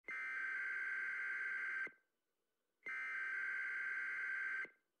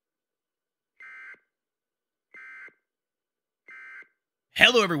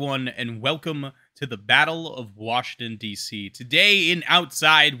Hello everyone, and welcome to the Battle of Washington D.C. Today in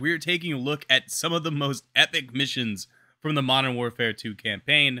Outside, we're taking a look at some of the most epic missions from the Modern Warfare 2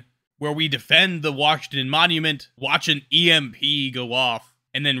 campaign, where we defend the Washington Monument, watch an EMP go off,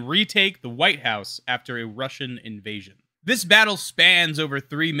 and then retake the White House after a Russian invasion. This battle spans over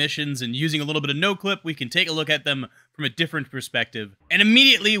 3 missions, and using a little bit of noclip, we can take a look at them from a different perspective. And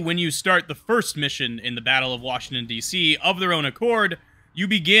immediately when you start the first mission in the Battle of Washington D.C. of their own accord, you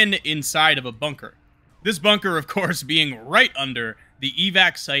begin inside of a bunker. This bunker, of course, being right under the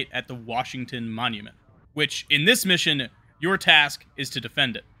evac site at the Washington Monument, which, in this mission, your task is to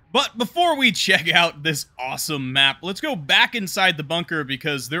defend it. But before we check out this awesome map, let's go back inside the bunker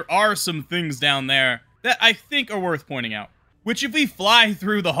because there are some things down there that I think are worth pointing out. Which, if we fly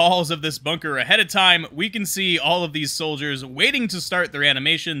through the halls of this bunker ahead of time, we can see all of these soldiers waiting to start their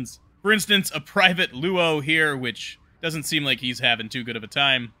animations. For instance, a Private Luo here, which doesn't seem like he's having too good of a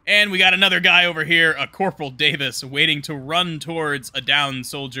time. And we got another guy over here, a Corporal Davis, waiting to run towards a downed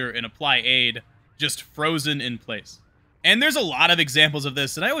soldier and apply aid, just frozen in place. And there's a lot of examples of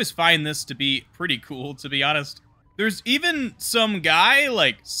this, and I always find this to be pretty cool, to be honest. There's even some guy,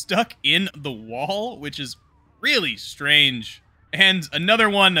 like, stuck in the wall, which is really strange. And another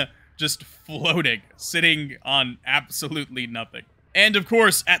one just floating, sitting on absolutely nothing. And of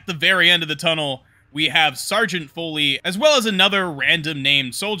course, at the very end of the tunnel, we have Sergeant Foley, as well as another random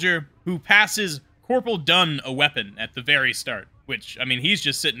named soldier who passes Corporal Dunn a weapon at the very start. Which, I mean, he's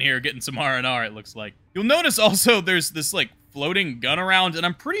just sitting here getting some R&R, it looks like. You'll notice also there's this, like, floating gun around, and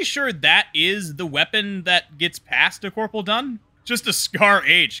I'm pretty sure that is the weapon that gets passed to Corporal Dunn. Just a Scar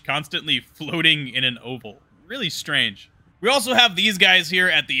H constantly floating in an oval. Really strange. We also have these guys here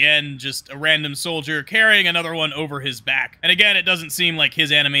at the end, just a random soldier carrying another one over his back. And again, it doesn't seem like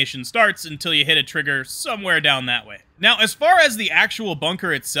his animation starts until you hit a trigger somewhere down that way. Now, as far as the actual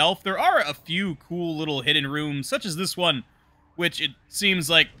bunker itself, there are a few cool little hidden rooms, such as this one, which it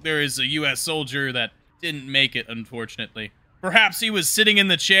seems like there is a US soldier that didn't make it, unfortunately. Perhaps he was sitting in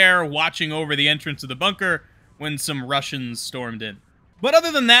the chair watching over the entrance of the bunker when some Russians stormed in. But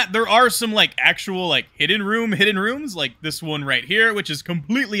other than that, there are some, like, actual, like, hidden rooms, like this one right here, which is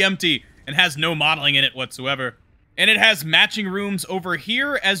completely empty and has no modeling in it whatsoever. And it has matching rooms over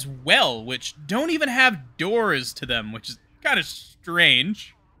here as well, which don't even have doors to them, which is kind of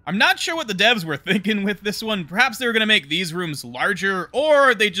strange. I'm not sure what the devs were thinking with this one. Perhaps they were going to make these rooms larger,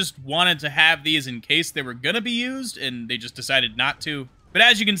 or they just wanted to have these in case they were going to be used, and they just decided not to. But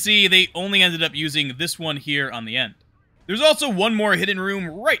as you can see, they only ended up using this one here on the end. There's also one more hidden room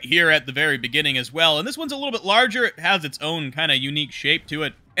right here at the very beginning as well, and this one's a little bit larger. It has its own kind of unique shape to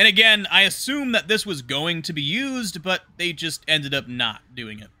it. And again, I assume that this was going to be used, but they just ended up not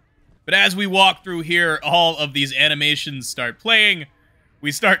doing it. But as we walk through here, all of these animations start playing.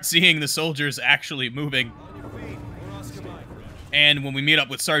 We start seeing the soldiers actually moving. And when we meet up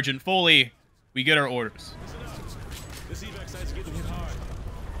with Sergeant Foley, we get our orders. This evac site's getting hit hard,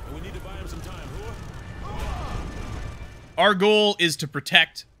 and we need to buy him some time. Our goal is to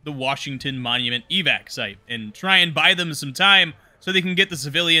protect the Washington Monument evac site and try and buy them some time so they can get the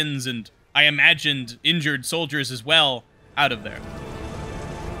civilians and, I imagined, injured soldiers as well out of there.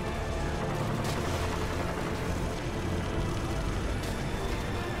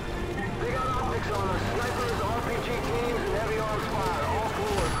 They got optics on us. Snipers, RPG teams, and heavy arms fire. All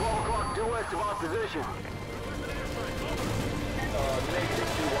forward. 12 o'clock due west of our position. Negative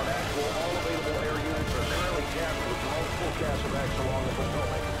 2-1 actual. All available air units are currently tapped with multiple casevacs along the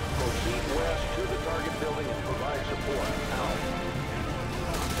Potomac. Proceed west to the target building and provide support. Out.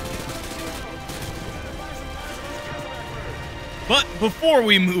 But before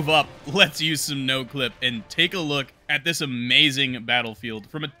we move up, let's use some noclip and take a look at this amazing battlefield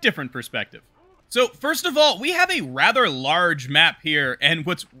from a different perspective. So first of all, we have a rather large map here, and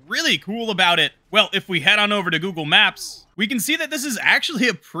what's really cool about it, well, if we head on over to Google Maps, we can see that this is actually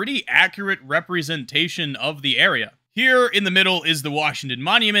a pretty accurate representation of the area. Here in the middle is the Washington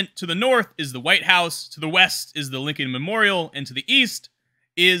Monument, to the north is the White House, to the west is the Lincoln Memorial, and to the east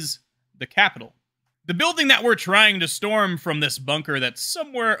is the Capitol. The building that we're trying to storm from this bunker that's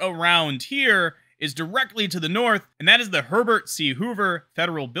somewhere around here is directly to the north, and that is the Herbert C. Hoover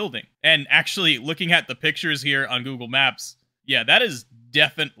Federal Building. And actually, looking at the pictures here on Google Maps, yeah, that is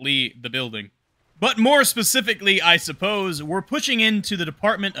definitely the building. But more specifically, I suppose, we're pushing into the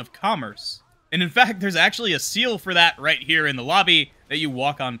Department of Commerce. And in fact, there's actually a seal for that right here in the lobby that you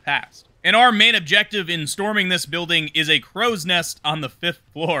walk on past. And our main objective in storming this building is a crow's nest on the 5th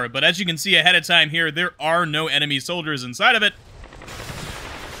floor. But as you can see ahead of time here, there are no enemy soldiers inside of it.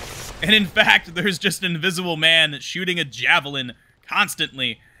 And in fact, there's just an invisible man shooting a javelin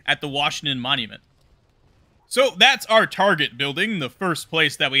constantly at the Washington Monument. So that's our target building, the first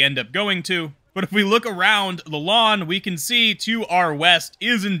place that we end up going to. But if we look around the lawn, we can see to our west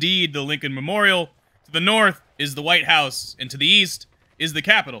is indeed the Lincoln Memorial. To the north is the White House, and to the east is the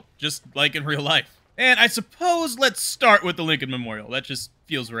Capitol, just like in real life. And I suppose let's start with the Lincoln Memorial. That just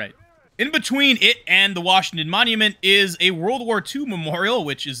feels right. In between it and the Washington Monument is a World War II memorial,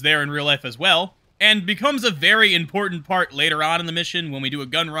 which is there in real life as well, and becomes a very important part later on in the mission when we do a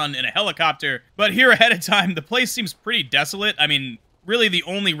gun run in a helicopter. But here ahead of time, the place seems pretty desolate. I mean, really the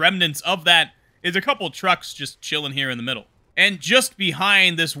only remnants of that is a couple trucks just chilling here in the middle. And just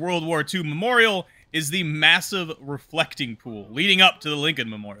behind this World War II memorial is the massive reflecting pool leading up to the Lincoln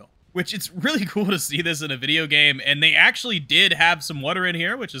Memorial, which it's really cool to see this in a video game, and they actually did have some water in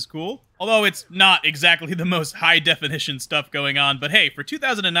here, which is cool. Although it's not exactly the most high-definition stuff going on, but hey, for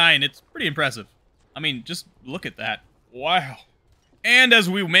 2009, it's pretty impressive. I mean, just look at that. Wow. And as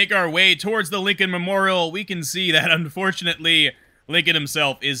we make our way towards the Lincoln Memorial, we can see that, unfortunately, Lincoln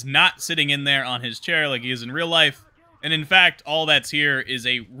himself is not sitting in there on his chair like he is in real life. And in fact, all that's here is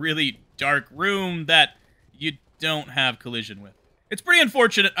a really dark room that you don't have collision with. It's pretty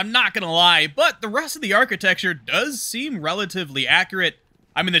unfortunate, I'm not gonna lie, but the rest of the architecture does seem relatively accurate.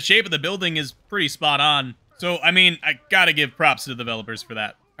 I mean, the shape of the building is pretty spot on. So, I mean, I gotta give props to the developers for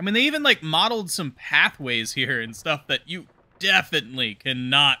that. I mean, they even, like, modeled some pathways here and stuff that you definitely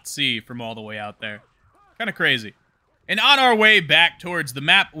cannot see from all the way out there. Kind of crazy. And on our way back towards the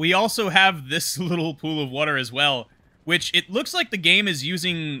map, we also have this little pool of water as well, which it looks like the game is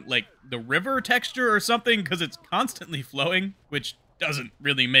using, like, the river texture or something, because it's constantly flowing, which doesn't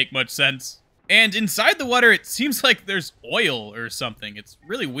really make much sense. And inside the water, it seems like there's oil or something. It's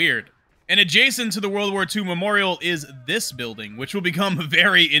really weird. And adjacent to the World War II Memorial is this building, which will become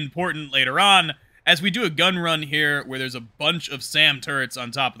very important later on, as we do a gun run here where there's a bunch of SAM turrets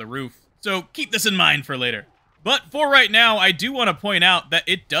on top of the roof. So keep this in mind for later. But for right now, I do want to point out that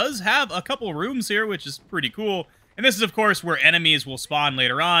it does have a couple rooms here, which is pretty cool. And this is, of course, where enemies will spawn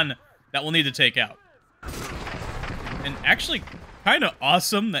later on that we'll need to take out. And actually, kind of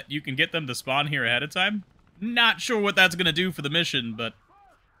awesome that you can get them to spawn here ahead of time. Not sure what that's going to do for the mission, but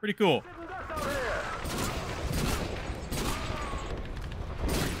pretty cool.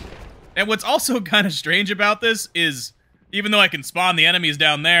 And what's also kind of strange about this is, even though I can spawn the enemies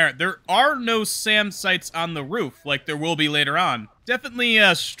down there, there are no SAM sites on the roof, like there will be later on. Definitely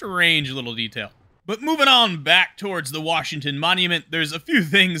a strange little detail. But moving on back towards the Washington Monument, there's a few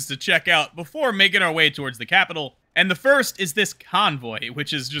things to check out before making our way towards the Capitol. And the first is this convoy,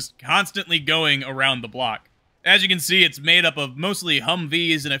 which is just constantly going around the block. As you can see, it's made up of mostly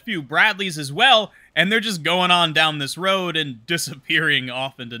Humvees and a few Bradleys as well, and they're just going on down this road and disappearing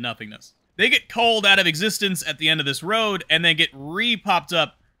off into nothingness. They get called out of existence at the end of this road, and then get re-popped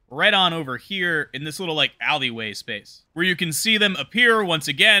up right on over here in this little, like, alleyway space, where you can see them appear once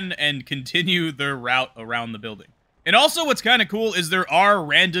again and continue their route around the building. And also, what's kind of cool is there are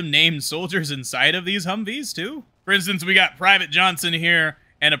random named soldiers inside of these Humvees, too. For instance, we got Private Johnson here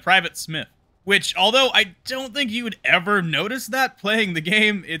and a Private Smith, which, although I don't think you would ever notice that playing the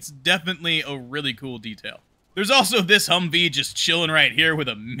game, it's definitely a really cool detail. There's also this Humvee just chilling right here with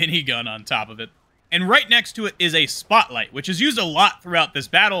a minigun on top of it. And right next to it is a spotlight, which is used a lot throughout this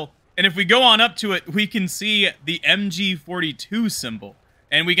battle. And if we go on up to it, we can see the MG42 symbol.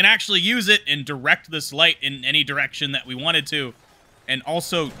 And we can actually use it and direct this light in any direction that we wanted to. And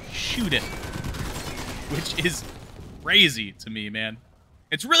also shoot it, which is crazy to me, man.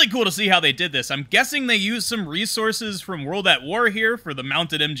 It's really cool to see how they did this. I'm guessing they used some resources from World at War here for the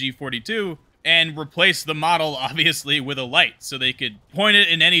mounted MG42 and replaced the model, obviously, with a light so they could point it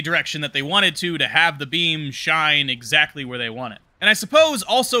in any direction that they wanted to have the beam shine exactly where they want it. And I suppose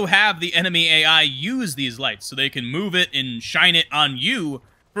also have the enemy AI use these lights so they can move it and shine it on you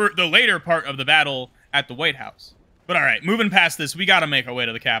for the later part of the battle at the White House. But alright, moving past this, we gotta make our way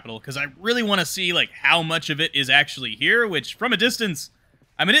to the Capitol, because I really want to see, like, how much of it is actually here, which, from a distance,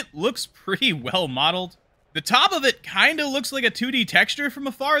 I mean, it looks pretty well modeled. The top of it kind of looks like a 2D texture from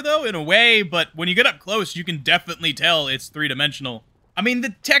afar, though, in a way, but when you get up close, you can definitely tell it's three-dimensional. I mean,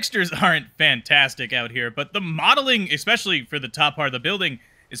 the textures aren't fantastic out here, but the modeling, especially for the top part of the building,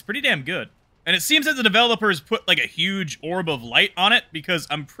 is pretty damn good. And it seems that the developers put, like, a huge orb of light on it, because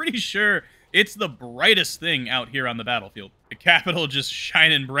I'm pretty sure it's the brightest thing out here on the battlefield. The Capitol just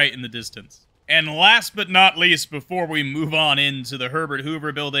shining bright in the distance. And last but not least, before we move on into the Herbert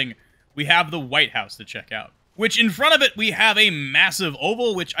Hoover building, we have the White House to check out. Which, in front of it, we have a massive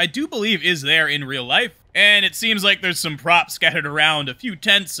oval, which I do believe is there in real life. And it seems like there's some props scattered around, a few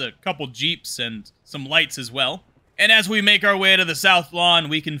tents, a couple jeeps, and some lights as well. And as we make our way to the South Lawn,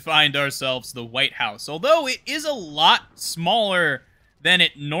 we can find ourselves the White House. Although it is a lot smaller than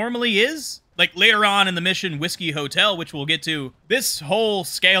it normally is. Like later on in the mission, Whiskey Hotel, which we'll get to, this whole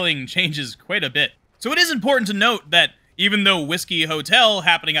scaling changes quite a bit. So it is important to note that even though Whiskey Hotel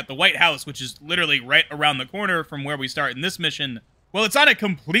happening at the White House, which is literally right around the corner from where we start in this mission, well, it's on a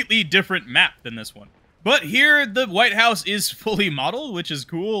completely different map than this one. But here, the White House is fully modeled, which is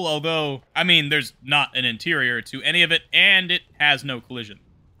cool, although, I mean, there's not an interior to any of it, and it has no collision.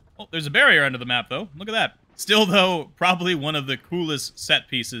 Oh, there's a barrier under the map, though. Look at that. Still, though, probably one of the coolest set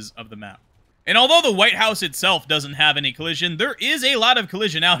pieces of the map. And although the White House itself doesn't have any collision, there is a lot of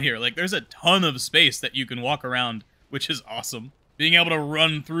collision out here. Like, there's a ton of space that you can walk around, which is awesome. Being able to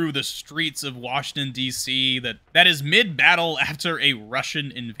run through the streets of Washington, D.C. that is mid-battle after a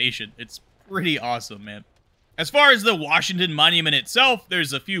Russian invasion. It's pretty awesome, man. As far as the Washington Monument itself,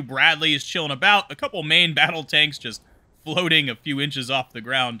 there's a few Bradleys chilling about, a couple main battle tanks just floating a few inches off the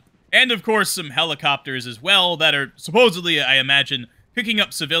ground, and of course some helicopters as well that are supposedly, I imagine, picking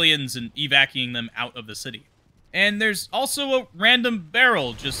up civilians and evacuating them out of the city. And there's also a random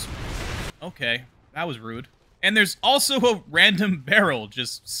barrel just... Okay, that was rude. And there's also a random barrel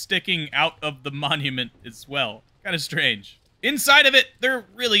just sticking out of the monument as well. Kind of strange. Inside of it, there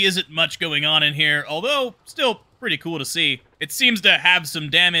really isn't much going on in here, although still pretty cool to see. It seems to have some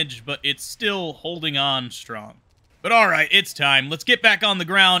damage, but it's still holding on strong. But alright, it's time. Let's get back on the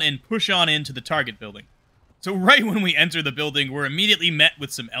ground and push on into the target building. So right when we enter the building, we're immediately met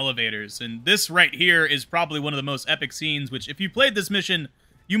with some elevators, and this right here is probably one of the most epic scenes, which if you played this mission,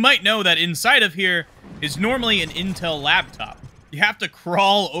 you might know that inside of here is normally an Intel laptop. You have to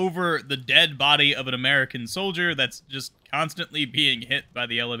crawl over the dead body of an American soldier that's just constantly being hit by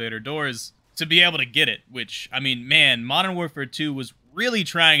the elevator doors to be able to get it, which, I mean, man, Modern Warfare 2 was really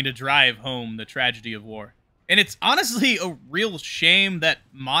trying to drive home the tragedy of war. And it's honestly a real shame that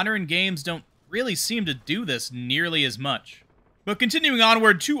modern games don't really seem to do this nearly as much. But continuing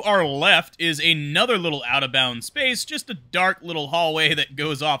onward, to our left is another little out-of-bounds space, just a dark little hallway that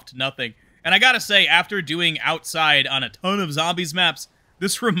goes off to nothing. And I gotta say, after doing Outside on a ton of zombies maps,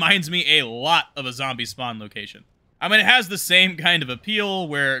 this reminds me a lot of a zombie spawn location. I mean, it has the same kind of appeal,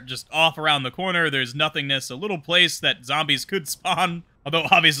 where just off around the corner, there's nothingness, a little place that zombies could spawn. Although,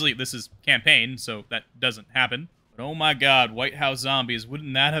 obviously, this is campaign, so that doesn't happen. But oh my god, White House zombies,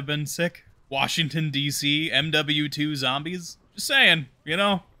 wouldn't that have been sick? Washington, D.C., MW2 zombies? Just saying, you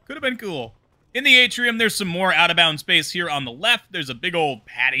know, could have been cool. In the atrium, there's some more out-of-bounds space here on the left. There's a big old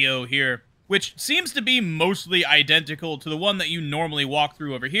patio here, which seems to be mostly identical to the one that you normally walk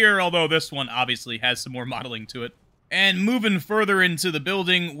through over here, although this one obviously has some more modeling to it. And moving further into the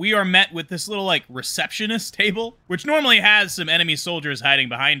building, we are met with this little, like, receptionist table, which normally has some enemy soldiers hiding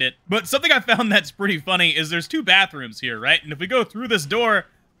behind it. But something I found that's pretty funny is there's two bathrooms here, right? And if we go through this door,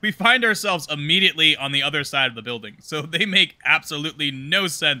 we find ourselves immediately on the other side of the building. So they make absolutely no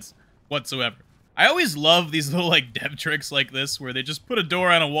sense whatsoever. I always love these little, like, dev tricks like this, where they just put a door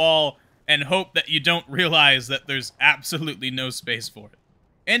on a wall and hope that you don't realize that there's absolutely no space for it.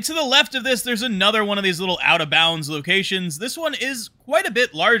 And to the left of this, there's another one of these little out-of-bounds locations. This one is quite a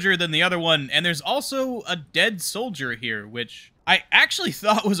bit larger than the other one, and there's also a dead soldier here, which I actually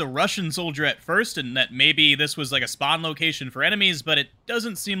thought was a Russian soldier at first, and that maybe this was like a spawn location for enemies, but it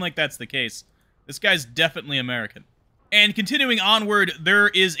doesn't seem like that's the case. This guy's definitely American. And continuing onward, there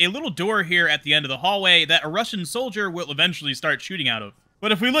is a little door here at the end of the hallway that a Russian soldier will eventually start shooting out of.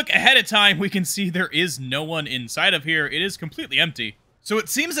 But if we look ahead of time, we can see there is no one inside of here. It is completely empty. So it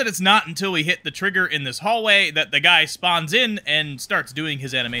seems that it's not until we hit the trigger in this hallway that the guy spawns in and starts doing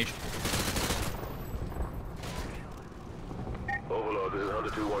his animation. Overlord, this is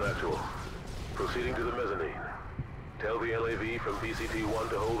Hunter 2-1 actual. Proceeding to the mezzanine. Tell the LAV from PCT-1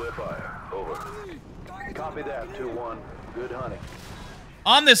 to hold their fire. Over. Copy that, 2-1. Good hunting.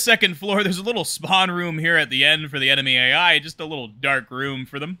 On this second floor, there's a little spawn room here at the end for the enemy AI, just a little dark room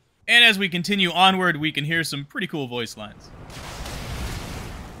for them. And as we continue onward, we can hear some pretty cool voice lines.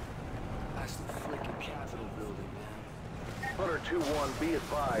 Hunter 2-1, be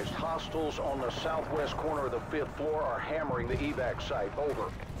advised, hostiles on the southwest corner of the 5th floor are hammering the evac site.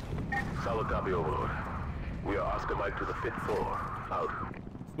 Over. Solid copy, Overlord. We are Oscar Mike to the 5th floor. Out.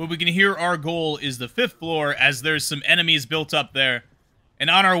 What we can hear our goal is the 5th floor, as there's some enemies built up there. And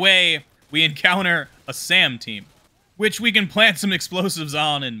on our way, we encounter a SAM team, which we can plant some explosives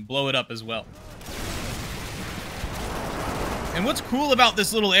on and blow it up as well. And what's cool about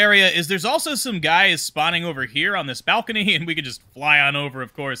this little area is there's also some guys spawning over here on this balcony, and we can just fly on over,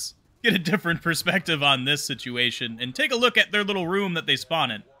 of course, get a different perspective on this situation, and take a look at their little room that they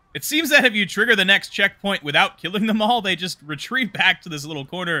spawn in. It seems that if you trigger the next checkpoint without killing them all, they just retreat back to this little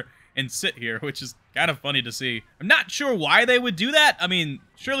corner and sit here, which is kind of funny to see. I'm not sure why they would do that. I mean,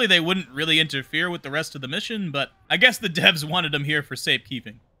 surely they wouldn't really interfere with the rest of the mission, but I guess the devs wanted them here for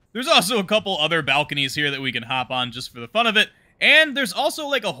safekeeping. There's also a couple other balconies here that we can hop on just for the fun of it, and there's also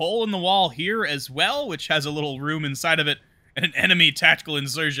like a hole in the wall here as well, which has a little room inside of it, and an enemy tactical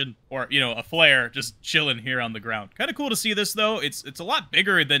insurgent, or, you know, a flare, just chilling here on the ground. Kind of cool to see this, though. It's a lot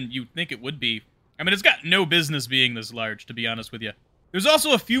bigger than you'd think it would be. I mean, it's got no business being this large, to be honest with you. There's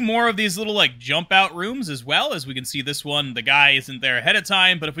also a few more of these little, like, jump-out rooms as well. As we can see, this one, the guy isn't there ahead of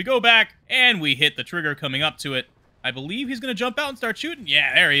time, but if we go back and we hit the trigger coming up to it, I believe he's going to jump out and start shooting.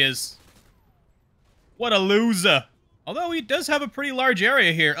 Yeah, there he is. What a loser. Although he does have a pretty large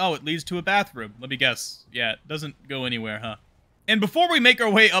area here. Oh, it leads to a bathroom. Let me guess. Yeah, it doesn't go anywhere, huh? And before we make our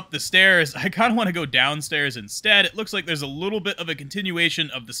way up the stairs, I kind of want to go downstairs instead. It looks like there's a little bit of a continuation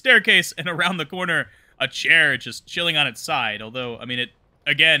of the staircase, and around the corner, a chair just chilling on its side. Although, I mean, it,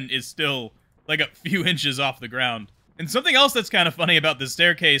 again, is still like a few inches off the ground. And something else that's kind of funny about this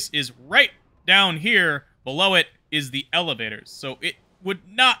staircase is right down here, below it, is the elevators. So it would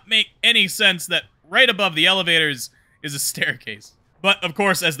not make any sense that right above the elevators is a staircase. But, of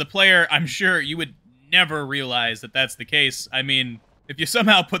course, as the player, I'm sure you would never realize that that's the case. I mean, if you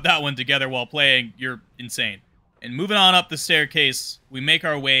somehow put that one together while playing, you're insane. And moving on up the staircase, we make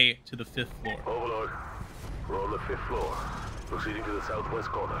our way to the 5th floor. Overlord, we're on the 5th floor, proceeding to the southwest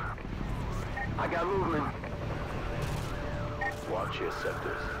corner. I got movement. Watch your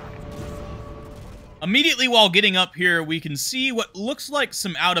sectors. Immediately while getting up here, we can see what looks like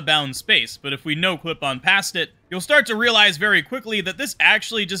some out-of-bounds space, but if we no-clip on past it, you'll start to realize very quickly that this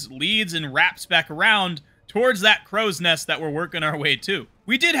actually just leads and wraps back around towards that crow's nest that we're working our way to.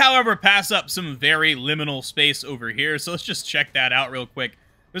 We did, however, pass up some very liminal space over here, so let's just check that out real quick.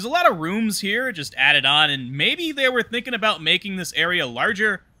 There's a lot of rooms here just added on, and maybe they were thinking about making this area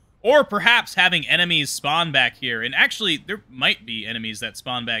larger, or perhaps having enemies spawn back here. And actually, there might be enemies that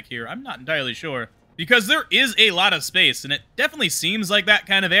spawn back here. I'm not entirely sure, because there is a lot of space, and it definitely seems like that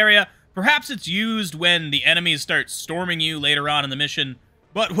kind of area. Perhaps it's used when the enemies start storming you later on in the mission.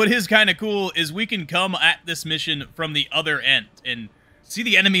 But what is kind of cool is we can come at this mission from the other end and see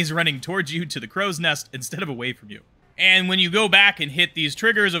the enemies running towards you to the crow's nest instead of away from you. And when you go back and hit these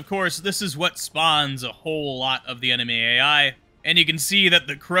triggers, of course, this is what spawns a whole lot of the enemy AI. And you can see that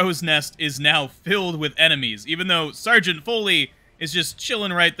the crow's nest is now filled with enemies, even though Sergeant Foley is just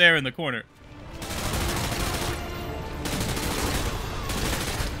chilling right there in the corner.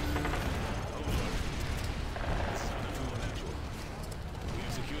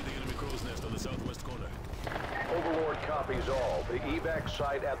 Copies all. The evac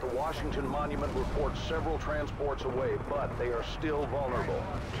site at the Washington Monument reports several transports away, but they are still vulnerable.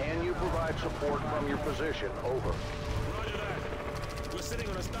 Can you provide support from your position? Over. Roger that. We're sitting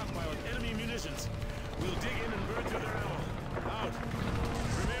on a stockpile of enemy munitions. We'll dig in and burn through their ammo. Out.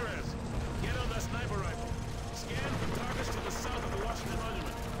 Ramirez, get on that sniper rifle. Scan for targets to the south of the Washington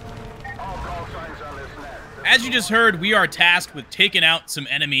Monument. All call signs on this net. As you just heard, we are tasked with taking out some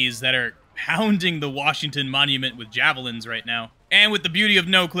enemies that are pounding the Washington Monument with javelins right now. And with the beauty of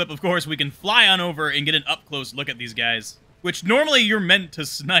no-clip, of course, we can fly on over and get an up-close look at these guys, which normally you're meant to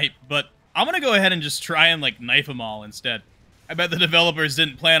snipe, but I'm gonna go ahead and just try and, like, knife them all instead. I bet the developers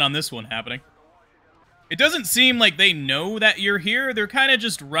didn't plan on this one happening. It doesn't seem like they know that you're here. They're kind of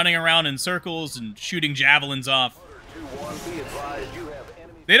just running around in circles and shooting javelins off.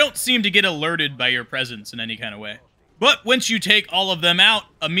 They don't seem to get alerted by your presence in any kind of way. But once you take all of them out,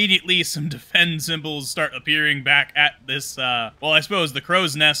 immediately some defend symbols start appearing back at this, well, I suppose the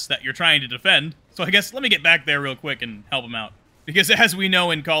crow's nest that you're trying to defend. So I guess let me get back there real quick and help them out. Because as we know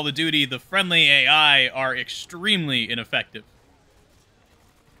in Call of Duty, the friendly AI are extremely ineffective.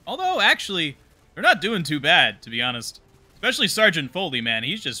 Although, actually, they're not doing too bad, to be honest. Especially Sergeant Foley, man.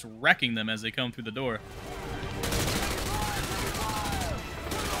 He's just wrecking them as they come through the door.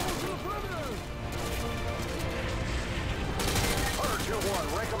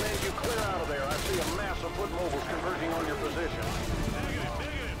 Recommend you clear out of there. I see a mass of foot mobiles converging on your position. Negative,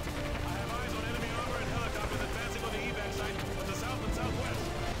 negative. I have eyes on enemy armor and helicopters advancing on the evac site to the south and southwest.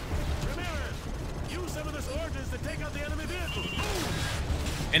 Ramirez, use some of this ordnance to take out the enemy vehicle.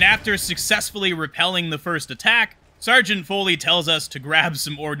 And after successfully repelling the first attack, Sergeant Foley tells us to grab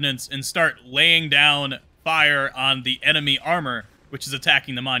some ordnance and start laying down fire on the enemy armor, which is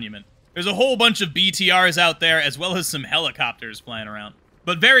attacking the monument. There's a whole bunch of BTRs out there, as well as some helicopters flying around.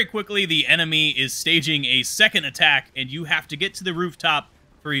 But very quickly, the enemy is staging a second attack, and you have to get to the rooftop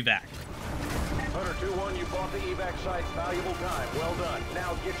for evac. Hunter 2-1, you bought the evac site. Valuable time. Well done.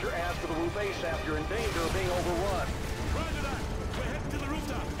 Now get your ass to the roof ASAP. You're in danger of being overrun. Roger that. We're heading to the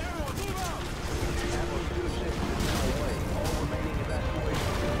rooftop. Everyone, move out! MW2 is now away. All remaining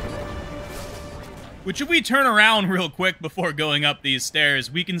evacuation. Which, if we turn around real quick before going up these stairs,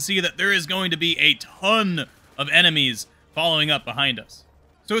 we can see that there is going to be a ton of enemies following up behind us.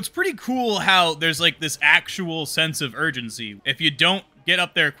 So it's pretty cool how there's like this actual sense of urgency. If you don't get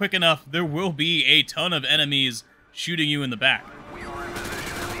up there quick enough, there will be a ton of enemies shooting you in the back. We are in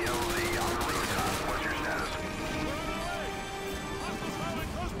position in the LZ on the rooftop. What's your status? Hostiles firing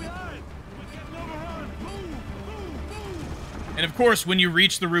close behind. We're getting overrun. Move! And of course, when you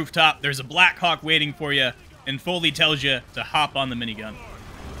reach the rooftop, there's a Black Hawk waiting for you, and Foley tells you to hop on the minigun.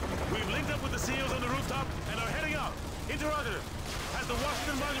 We've linked up with the SEALs on the rooftop and are heading out. Interrogative. Has the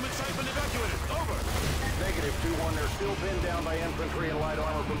Washington Monument site been evacuated? Over. Negative 2-1. They're still pinned down by infantry and light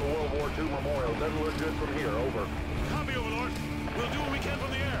armor from the World War II memorial. Doesn't look good from here. Over. Copy, Overlord. We'll do what we can from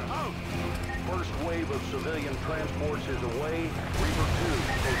the air. Out. First wave of civilian transports is away. Reaper 2,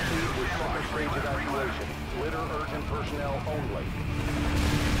 proceed with second stage evacuation. Litter urgent personnel only.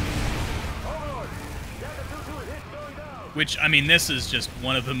 Overlord, Delta 2-2 is hit, going down. Which, I mean, this is just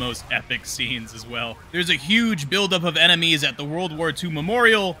one of the most epic scenes as well. There's a huge buildup of enemies at the World War II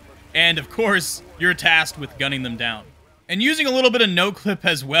memorial, and of course, you're tasked with gunning them down. And using a little bit of noclip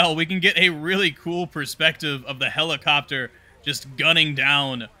as well, we can get a really cool perspective of the helicopter just gunning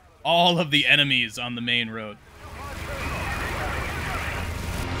down all of the enemies on the main road.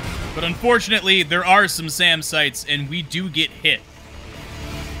 But unfortunately, there are some SAM sites, and we do get hit.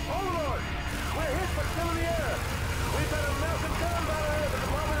 Overlord, we're hit but still in the air. We've had a massive combat ahead of the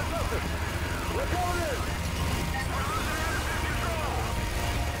Department of Justice. We're going in.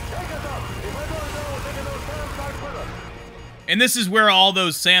 Take us up. If we're going to go, we're taking those SAM sites with us. And this is where all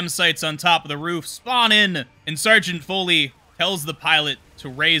those SAM sites on top of the roof spawn in, and Sergeant Foley tells the pilot to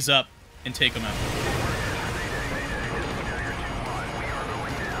raise up and take them out.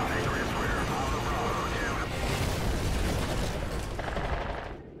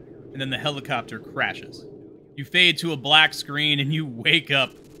 And then the helicopter crashes. You fade to a black screen and you wake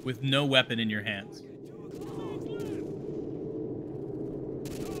up with no weapon in your hands.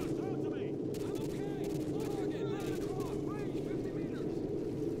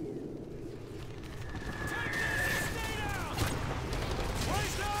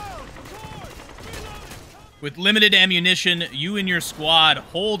 With limited ammunition, you and your squad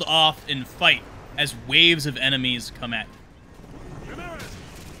hold off and fight as waves of enemies come at you. Ramirez,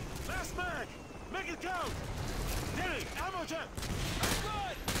 last mag. Make it count. Danny, ammo check. That's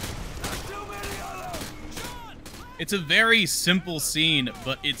good. There's too many of them. Sean. It's a very simple scene,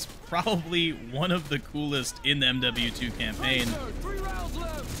 but it's probably one of the coolest in the MW2 campaign. 3 rounds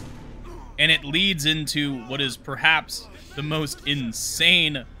left. And it leads into what is perhaps the most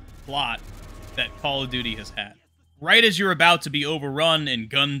insane plot that Call of Duty has had. Right as you're about to be overrun and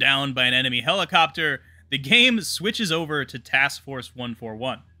gunned down by an enemy helicopter, the game switches over to Task Force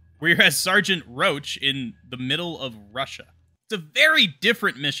 141, where you're as Sergeant Roach in the middle of Russia. It's a very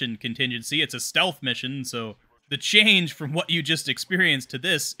different mission contingency. It's a stealth mission, so the change from what you just experienced to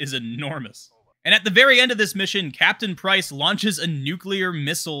this is enormous. And at the very end of this mission, Captain Price launches a nuclear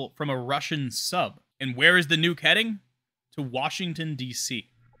missile from a Russian sub. And where is the nuke heading? To Washington, D.C.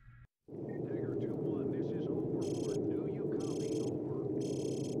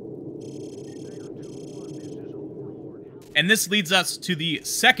 And this leads us to the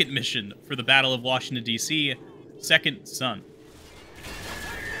second mission for the Battle of Washington, D.C., Second Son.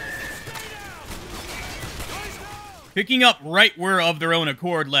 Picking up right where Of Their Own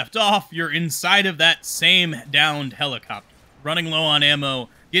Accord left off, you're inside of that same downed helicopter, running low on ammo,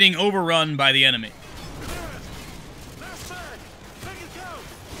 getting overrun by the enemy.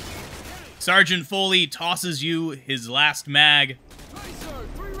 Sergeant Foley tosses you his last mag.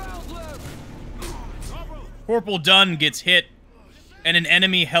 Corporal Dunn gets hit, and an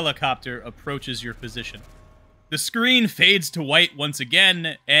enemy helicopter approaches your position. The screen fades to white once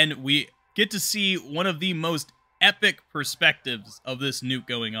again, and we get to see one of the most epic perspectives of this nuke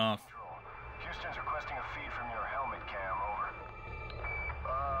going off. Houston's requesting a feed from your helmet cam, over.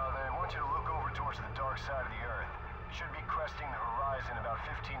 They want you to look over towards the dark side of the Earth. You should be cresting the horizon about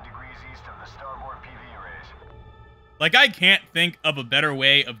 15 degrees east of the starboard PV arrays. Like, I can't think of a better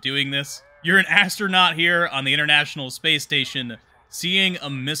way of doing this. You're an astronaut here on the International Space Station, seeing a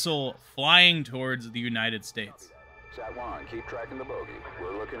missile flying towards the United States. Sat 1, keep tracking the bogey.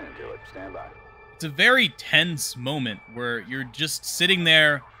 We're looking into it. Stand by. It's a very tense moment where you're just sitting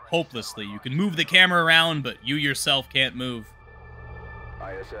there hopelessly. You can move the camera around, but you yourself can't move.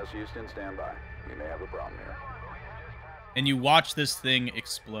 ISS Houston, stand by. We may have a problem here. And you watch this thing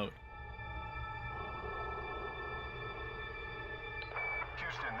explode.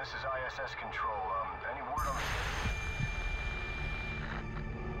 Houston, this is ISS Control. Any word on the...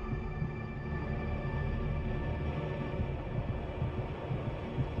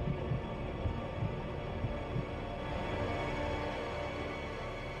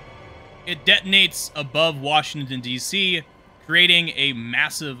 It detonates above Washington, D.C., creating a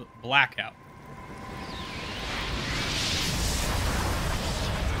massive blackout.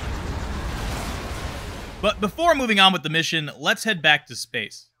 But before moving on with the mission, let's head back to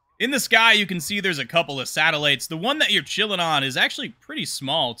space. In the sky, you can see there's a couple of satellites. The one that you're chilling on is actually pretty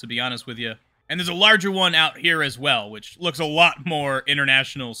small, to be honest with you. And there's a larger one out here as well, which looks a lot more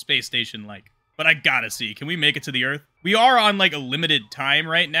International Space Station-like. But I gotta see, can we make it to the Earth? We are on, like, a limited time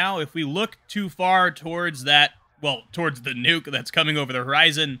right now. If we look too far towards that, well, towards the nuke that's coming over the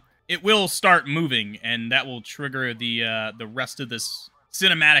horizon, it will start moving, and that will trigger the rest of this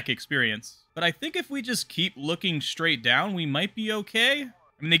cinematic experience. But I think if we just keep looking straight down, we might be okay. I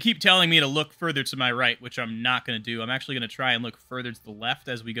mean, they keep telling me to look further to my right, which I'm not going to do. I'm actually going to try and look further to the left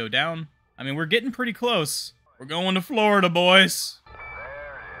as we go down. I mean, we're getting pretty close. We're going to Florida, boys.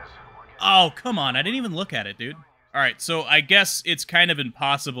 Oh, come on. I didn't even look at it, dude. All right, so I guess it's kind of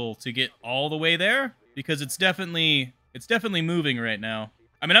impossible to get all the way there because it's definitely moving right now.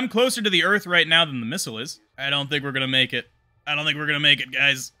 I mean, I'm closer to the Earth right now than the missile is. I don't think we're going to make it. I don't think we're going to make it,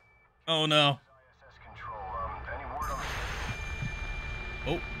 guys. Oh, no.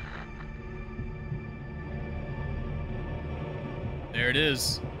 Oh. There it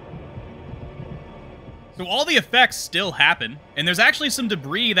is. So all the effects still happen, and there's actually some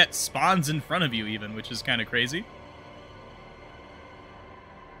debris that spawns in front of you even, which is kind of crazy.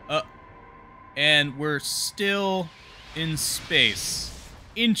 And we're still in space.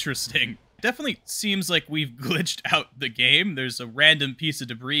 Interesting. Definitely seems like we've glitched out the game. There's a random piece of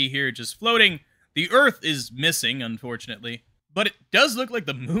debris here just floating. The Earth is missing, unfortunately. But it does look like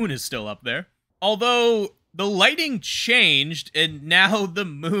the moon is still up there. Although the lighting changed, and now the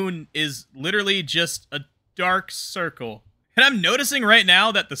moon is literally just a dark circle. And I'm noticing right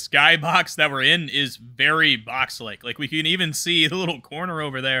now that the skybox that we're in is very box-like. Like, we can even see the little corner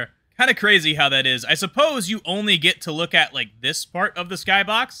over there. Kind of crazy how that is. I suppose you only get to look at, like, this part of the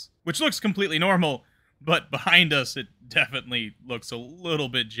skybox, which looks completely normal, but behind us, it definitely looks a little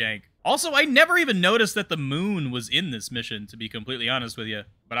bit jank. Also, I never even noticed that the moon was in this mission, to be completely honest with you.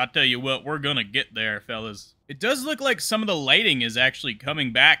 But I'll tell you what, we're gonna get there, fellas. It does look like some of the lighting is actually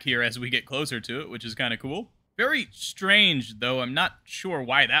coming back here as we get closer to it, which is kind of cool. Very strange, though. I'm not sure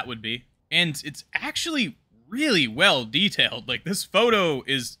why that would be. And it's actually really well detailed. Like, this photo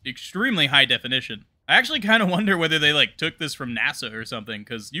is extremely high definition. I actually kind of wonder whether they, like, took this from NASA or something,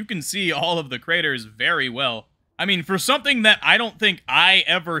 because you can see all of the craters very well. I mean, for something that I don't think I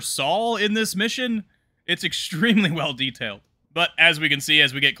ever saw in this mission, it's extremely well detailed. But as we can see,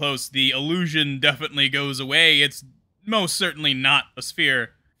 as we get close, the illusion definitely goes away. It's most certainly not a sphere.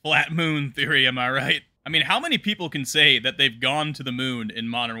 Flat moon theory, am I right? I mean, how many people can say that they've gone to the moon in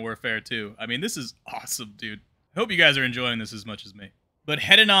Modern Warfare 2? I mean, this is awesome, dude. I hope you guys are enjoying this as much as me. But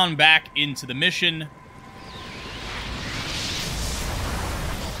heading on back into the mission,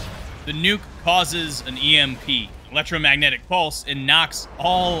 the nuke causes an EMP, electromagnetic pulse, and knocks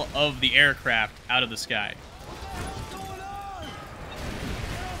all of the aircraft out of the sky.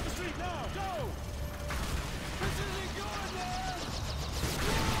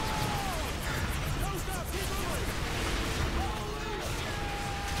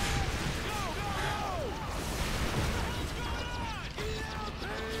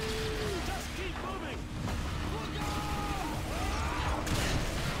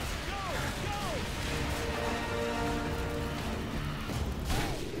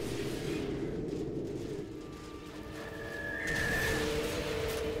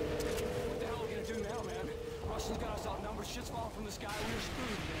 Shit's falling from the sky. We're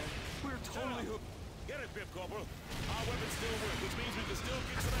screwed, man. We're totally hooked. Get it, Pip Corporal. Our weapons still work, which means we can still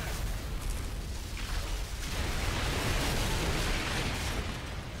kick some ass.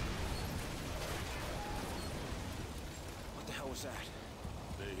 What the hell was that?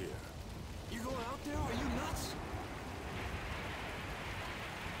 They're here. You going out there? Are you nuts?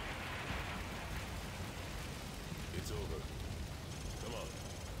 It's over. Come on.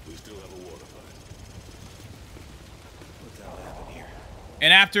 We still have a water fight.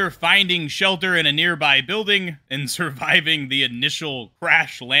 And after finding shelter in a nearby building and surviving the initial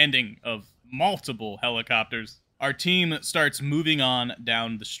crash landing of multiple helicopters, our team starts moving on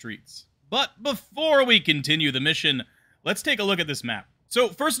down the streets. But before we continue the mission, let's take a look at this map. So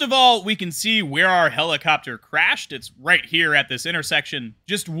first of all, we can see where our helicopter crashed. It's right here at this intersection,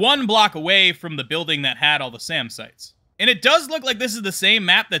 just 1 block away from the building that had all the SAM sites. And it does look like this is the same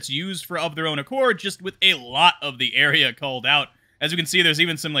map that's used for Of Their Own Accord, just with a lot of the area called out. As you can see, there's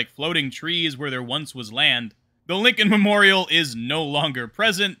even some like floating trees where there once was land. The Lincoln Memorial is no longer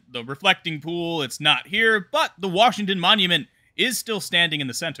present. The reflecting pool, it's not here, but the Washington Monument is still standing in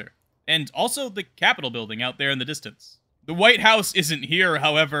the center. And also the Capitol building out there in the distance. The White House isn't here,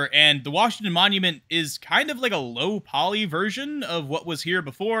 however, and the Washington Monument is kind of like a low poly version of what was here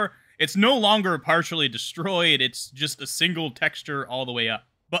before. It's no longer partially destroyed, it's just a single texture all the way up.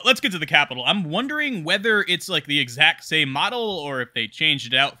 But let's get to the Capitol. I'm wondering whether it's like the exact same model or if they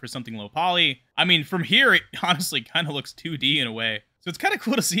changed it out for something low poly. I mean, from here, it honestly kind of looks 2D in a way. So it's kind of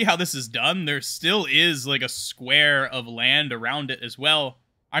cool to see how this is done. There still is like a square of land around it as well.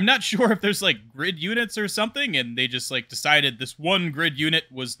 I'm not sure if there's like grid units or something and they just like decided this one grid unit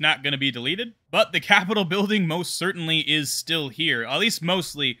was not going to be deleted. But the Capitol building most certainly is still here, at least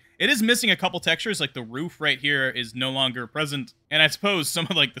mostly. It is missing a couple textures, like the roof right here is no longer present. And I suppose some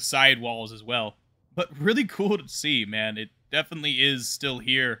of like the side walls as well. But really cool to see, man. It definitely is still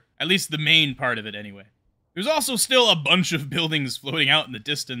here, at least the main part of it anyway. There's also still a bunch of buildings floating out in the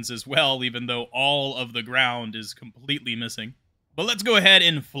distance as well, even though all of the ground is completely missing. But let's go ahead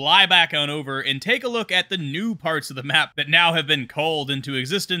and fly back on over and take a look at the new parts of the map that now have been called into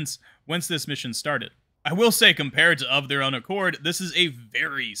existence once this mission started. I will say, compared to Of Their Own Accord, this is a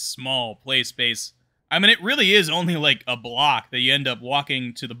very small play space. I mean, it really is only like a block that you end up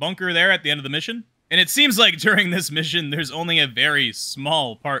walking to the bunker there at the end of the mission. And it seems like during this mission, there's only a very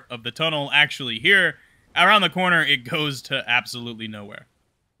small part of the tunnel actually here. Around the corner, it goes to absolutely nowhere.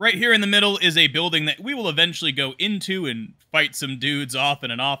 Right here in the middle is a building that we will eventually go into and fight some dudes off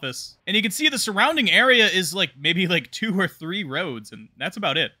in an office. And you can see the surrounding area is like maybe like 2 or 3 roads, and that's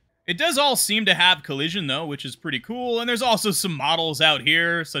about it. It does all seem to have collision though, which is pretty cool. And there's also some models out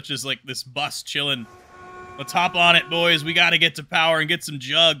here, such as like this bus chilling. Let's hop on it, boys. We gotta get to power and get some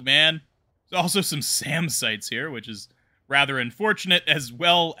jug, man. There's also some SAM sites here, which is rather unfortunate, as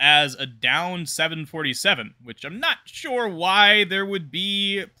well as a down 747, which I'm not sure why there would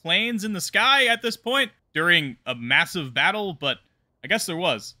be planes in the sky at this point during a massive battle, but I guess there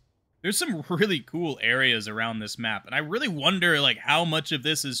was. There's some really cool areas around this map, and I really wonder like how much of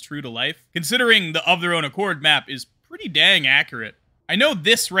this is true to life, considering the Of Their Own Accord map is pretty dang accurate. I know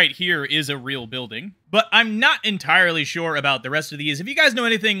this right here is a real building, but I'm not entirely sure about the rest of these. If you guys know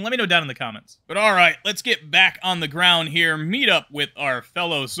anything, let me know down in the comments. But alright, let's get back on the ground here, meet up with our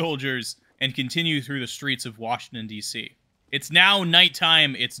fellow soldiers, and continue through the streets of Washington, D.C. It's now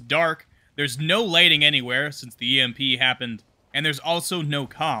nighttime, it's dark, there's no lighting anywhere since the EMP happened, and there's also no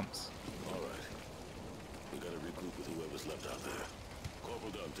comms. Alright. We gotta regroup with whoever's left out there.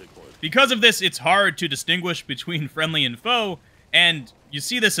 Corporal Dunn, take point. Because of this, it's hard to distinguish between friendly and foe, and you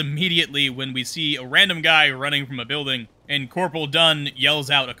see this immediately when we see a random guy running from a building, and Corporal Dunn yells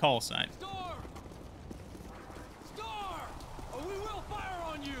out a call sign. Star! Star! Or we will fire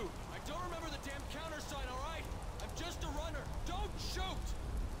on you! I don't remember the damn countersign, alright? I'm just a runner. Don't shoot!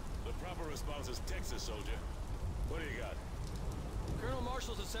 The proper response is Texas, soldier. What do you got? Colonel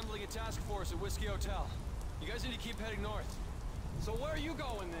Marshall's assembling a task force at Whiskey Hotel. You guys need to keep heading north. So where are you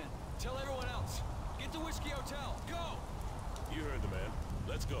going then? Tell everyone else. Get to Whiskey Hotel. Go! You heard the man.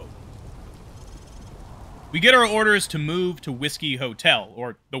 Let's go. We get our orders to move to Whiskey Hotel,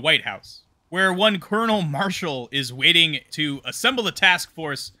 or the White House, where one Colonel Marshall is waiting to assemble a task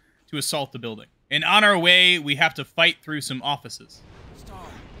force to assault the building. And on our way, we have to fight through some offices. Star!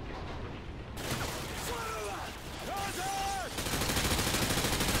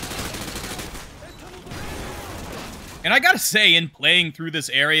 And I gotta say, in playing through this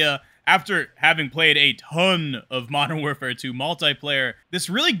area, after having played a ton of Modern Warfare 2 multiplayer,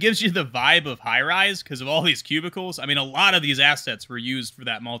 this really gives you the vibe of High Rise because of all these cubicles. I mean, a lot of these assets were used for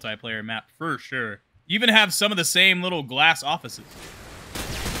that multiplayer map, for sure. You even have some of the same little glass offices.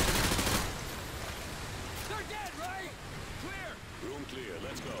 They're dead, right? Clear! Room clear.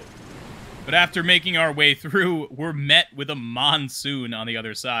 Let's go. But after making our way through, we're met with a monsoon on the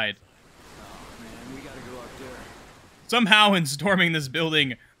other side. Oh, man, we gotta go up there. Somehow, in storming this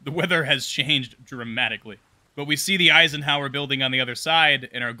building, the weather has changed dramatically. But we see the Eisenhower building on the other side,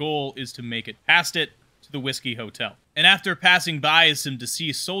 and our goal is to make it past it to the Whiskey Hotel. And after passing by some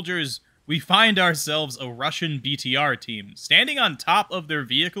deceased soldiers, we find ourselves a Russian BTR team, standing on top of their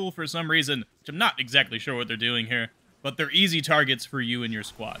vehicle for some reason, which I'm not exactly sure what they're doing here, but they're easy targets for you and your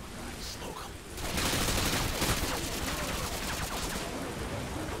squad. Smoke 'em.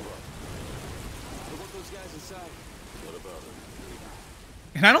 What about those guys inside? What about him?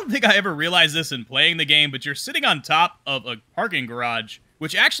 And I don't think I ever realized this in playing the game, but you're sitting on top of a parking garage,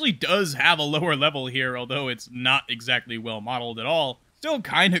 which actually does have a lower level here, although it's not exactly well modeled at all. Still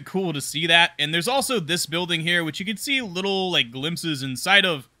kind of cool to see that. And there's also this building here, which you can see little like glimpses inside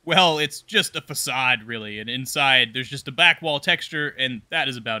of. Well, it's just a facade, really, and inside there's just a back wall texture, and that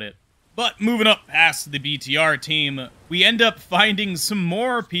is about it. But moving up past the BTR team, we end up finding some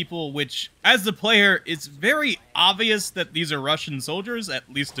more people, which, as the player, it's very obvious that these are Russian soldiers,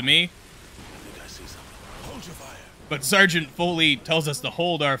 at least to me. I think I see something. Hold your fire. But Sergeant Foley tells us to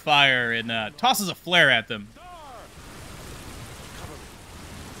hold our fire and tosses a flare at them. Star! Cover me.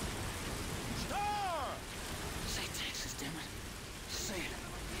 Star! Say Texas, damn it. Say it.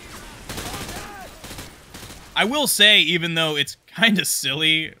 I will say, even though it's kind of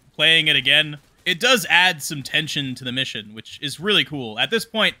silly playing it again, it does add some tension to the mission, which is really cool. At this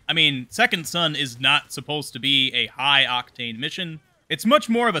point, I mean, Second Son is not supposed to be a high-octane mission. It's much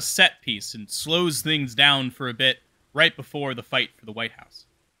more of a set piece and slows things down for a bit right before the fight for the White House.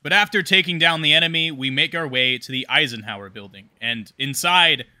 But after taking down the enemy, we make our way to the Eisenhower building, and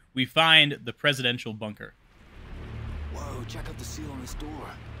inside, we find the presidential bunker. Whoa, check out the seal on this door.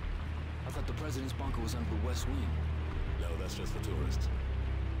 I thought the president's bunker was under the west wing. No, that's just for tourists.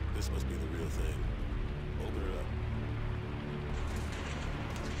 This must be the real thing. Open it up.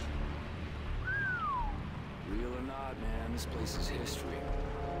 Real or not, man, this place is history.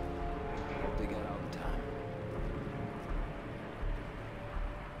 Hope they got out in time.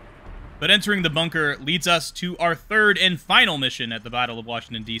 But entering the bunker leads us to our third and final mission at the Battle of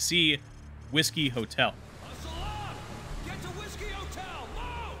Washington, D.C., Whiskey Hotel. Hustle up! Get to Whiskey Hotel!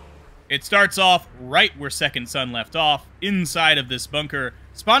 Whoa! It starts off right where Second Son left off, inside of this bunker,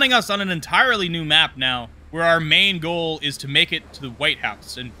 spawning us on an entirely new map now, where our main goal is to make it to the White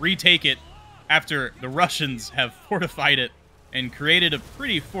House and retake it after the Russians have fortified it and created a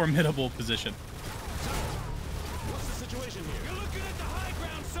pretty formidable position. What's the situation here? You're looking at the high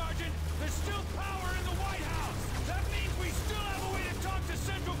ground, Sergeant! There's still power in the White House! That means we still have a way to talk to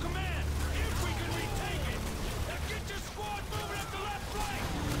Central Command, if we can retake it! Now get your squad moving up the left flank!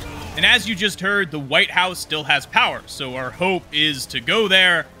 Go! And as you just heard, the White House still has power, so our hope is to go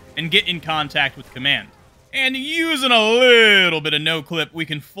there and get in contact with command. And using a little bit of noclip, we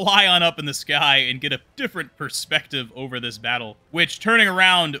can fly on up in the sky and get a different perspective over this battle, which, turning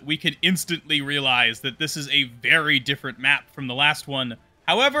around, we can instantly realize that this is a very different map from the last one.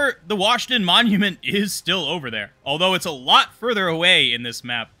 However, the Washington Monument is still over there, although it's a lot further away in this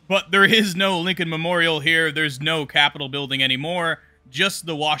map. But there is no Lincoln Memorial here, there's no Capitol building anymore, just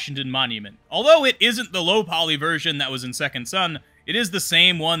the Washington Monument. Although it isn't the low-poly version that was in Second Son, it is the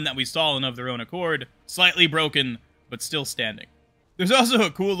same one that we saw in Of Their Own Accord, slightly broken, but still standing. There's also a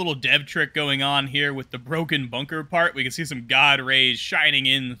cool little dev trick going on here with the broken bunker part. We can see some God rays shining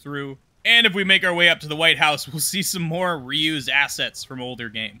in through. And if we make our way up to the White House, we'll see some more reused assets from older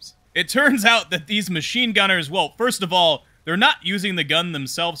games. It turns out that these machine gunners, well, first of all, they're not using the gun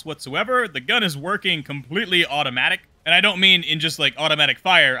themselves whatsoever. The gun is working completely automatic. And I don't mean in just like automatic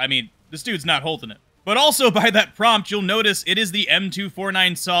fire, I mean, this dude's not holding it. But also by that prompt, you'll notice it is the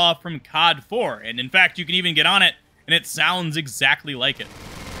M249 saw from COD 4, and in fact, you can even get on it, and it sounds exactly like it.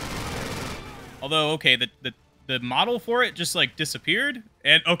 Although, okay, the model for it just, like, disappeared,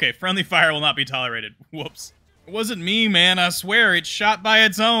 and, okay, friendly fire will not be tolerated. Whoops. It wasn't me, man, I swear, it shot by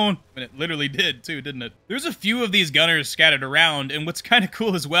its own. And it literally did, too, didn't it? There's a few of these gunners scattered around, and what's kind of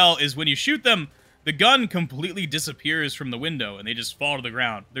cool as well is when you shoot them, the gun completely disappears from the window, and they just fall to the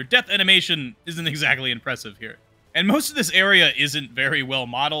ground. Their death animation isn't exactly impressive here. And most of this area isn't very well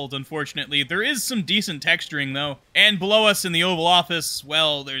modeled, unfortunately. There is some decent texturing, though. And below us in the Oval Office,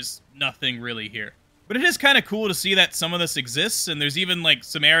 well, there's nothing really here. But it is kind of cool to see that some of this exists, and there's even, like,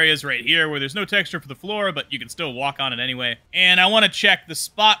 some areas right here where there's no texture for the floor, but you can still walk on it anyway. And I want to check the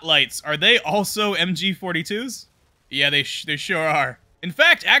spotlights. Are they also MG42s? Yeah, they sure are. In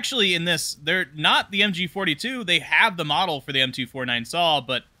fact, actually, in this, they're not the MG42. They have the model for the M249 saw,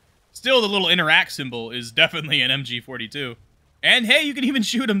 but still the little interact symbol is definitely an MG42. And hey, you can even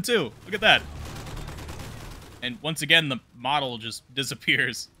shoot them too. Look at that. And once again, the model just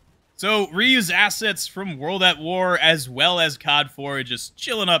disappears. So, reuse assets from World at War as well as COD 4 just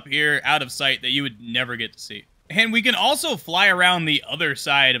chilling up here out of sight that you would never get to see. And we can also fly around the other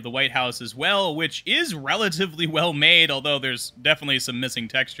side of the White House as well, which is relatively well made, although there's definitely some missing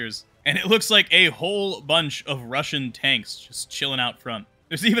textures. And it looks like a whole bunch of Russian tanks just chilling out front.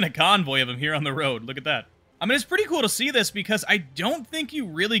 There's even a convoy of them here on the road. Look at that. I mean, it's pretty cool to see this because I don't think you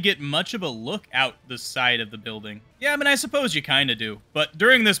really get much of a look out the side of the building. Yeah, I mean, I suppose you kind of do. But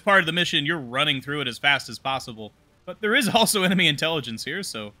during this part of the mission, you're running through it as fast as possible. But there is also enemy intelligence here,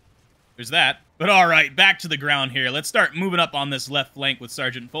 so there's that. But alright, back to the ground here. Let's start moving up on this left flank with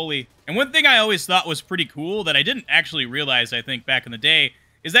Sergeant Foley. And one thing I always thought was pretty cool that I didn't actually realize, I think, back in the day,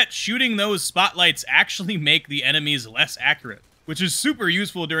 is that shooting those spotlights actually make the enemies less accurate, which is super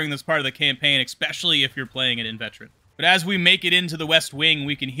useful during this part of the campaign, especially if you're playing it in Veteran. But as we make it into the West Wing,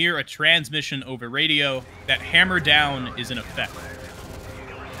 we can hear a transmission over radio that hammer down is in effect.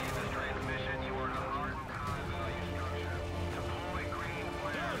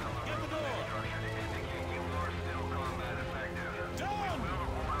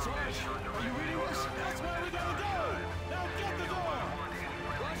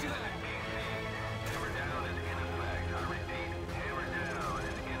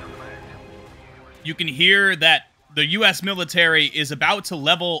 You can hear that the U.S. military is about to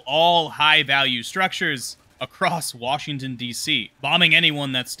level all high-value structures across Washington, D.C., bombing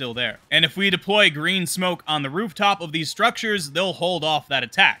anyone that's still there. And if we deploy green smoke on the rooftop of these structures, they'll hold off that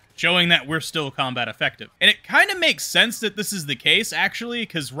attack, showing that we're still combat effective. And it kind of makes sense that this is the case, actually,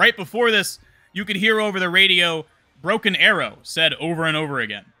 because right before this, you could hear over the radio, "Broken Arrow," said over and over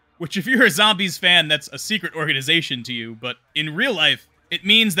again. Which, if you're a Zombies fan, that's a secret organization to you, but in real life, it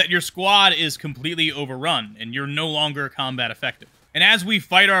means that your squad is completely overrun, and you're no longer combat effective. And as we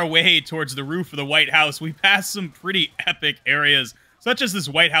fight our way towards the roof of the White House, we pass some pretty epic areas, such as this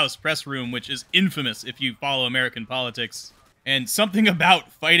White House press room, which is infamous if you follow American politics. And something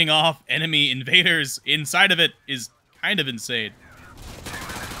about fighting off enemy invaders inside of it is kind of insane.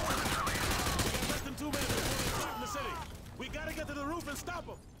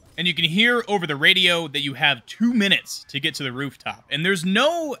 And you can hear over the radio that you have 2 minutes to get to the rooftop. And there's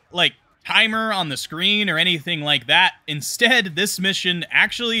no, like, timer on the screen or anything like that. Instead, this mission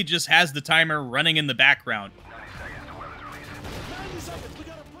actually just has the timer running in the background.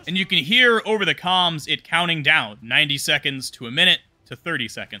 And you can hear over the comms it counting down 90 seconds to a minute to 30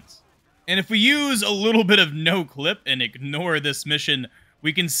 seconds. And if we use a little bit of noclip and ignore this mission,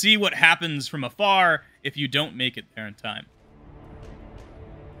 we can see what happens from afar if you don't make it there in time.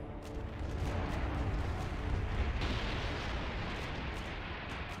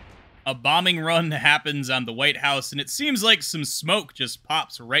 A bombing run happens on the White House, and it seems like some smoke just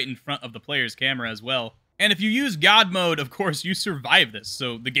pops right in front of the player's camera as well. And if you use God mode, of course, you survive this,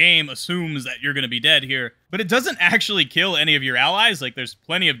 so the game assumes that you're going to be dead here. But it doesn't actually kill any of your allies. Like, there's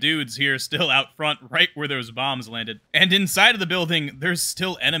plenty of dudes here still out front, right where those bombs landed. And inside of the building, there's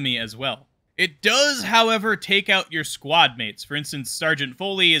still enemy as well. It does, however, take out your squad mates. For instance, Sergeant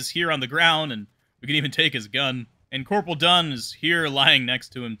Foley is here on the ground, and we can even take his gun. And Corporal Dunn is here lying next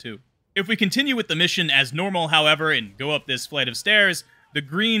to him, too. If we continue with the mission as normal, however, and go up this flight of stairs, the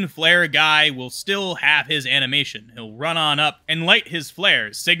green flare guy will still have his animation. He'll run on up and light his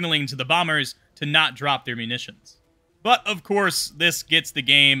flares, signaling to the bombers to not drop their munitions. But, of course, this gets the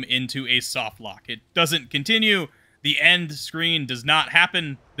game into a soft lock. It doesn't continue, the end screen does not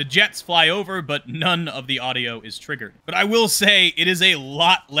happen, the jets fly over, but none of the audio is triggered. But I will say, it is a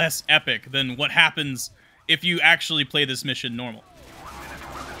lot less epic than what happens if you actually play this mission normal.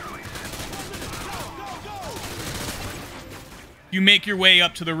 You make your way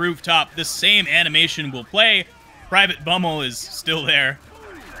up to the rooftop, the same animation will play. Private Bummel is still there.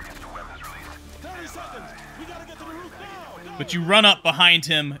 But you run up behind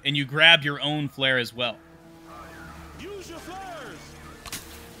him, and you grab your own flare as well. Use your flares!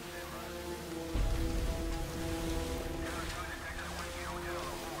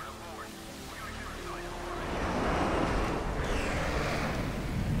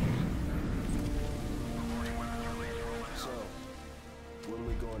 When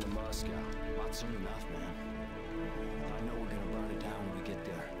we go into Moscow, not soon enough, man. I know we're gonna burn it down when we get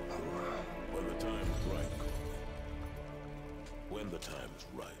there. When the time is right, Cole. When the time is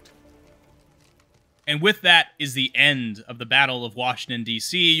right. And with that is the end of the Battle of Washington,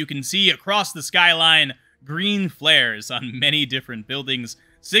 D.C. You can see across the skyline green flares on many different buildings,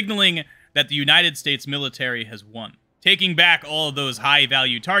 signaling that the United States military has won, taking back all of those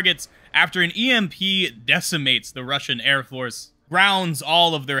high-value targets after an EMP decimates the Russian Air Force, grounds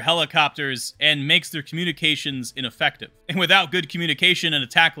all of their helicopters, and makes their communications ineffective. And without good communication, an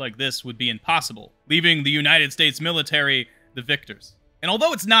attack like this would be impossible, leaving the United States military the victors. And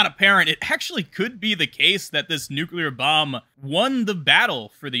although it's not apparent, it actually could be the case that this nuclear bomb won the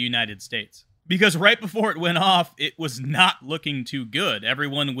battle for the United States. Because right before it went off, it was not looking too good.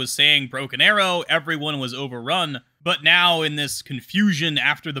 Everyone was saying Broken Arrow, everyone was overrun, but now in this confusion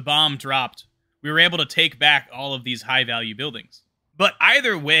after the bomb dropped, we were able to take back all of these high-value buildings. But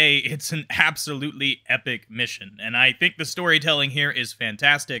either way, it's an absolutely epic mission, and I think the storytelling here is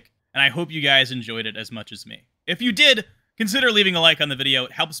fantastic, and I hope you guys enjoyed it as much as me. If you did, consider leaving a like on the video.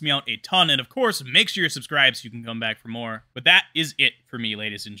 It helps me out a ton. And of course, make sure you're subscribed so you can come back for more. But that is it for me,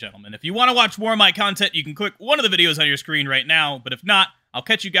 ladies and gentlemen. If you want to watch more of my content, you can click one of the videos on your screen right now. But if not, I'll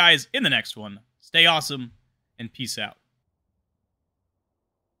catch you guys in the next one. Stay awesome, and peace out.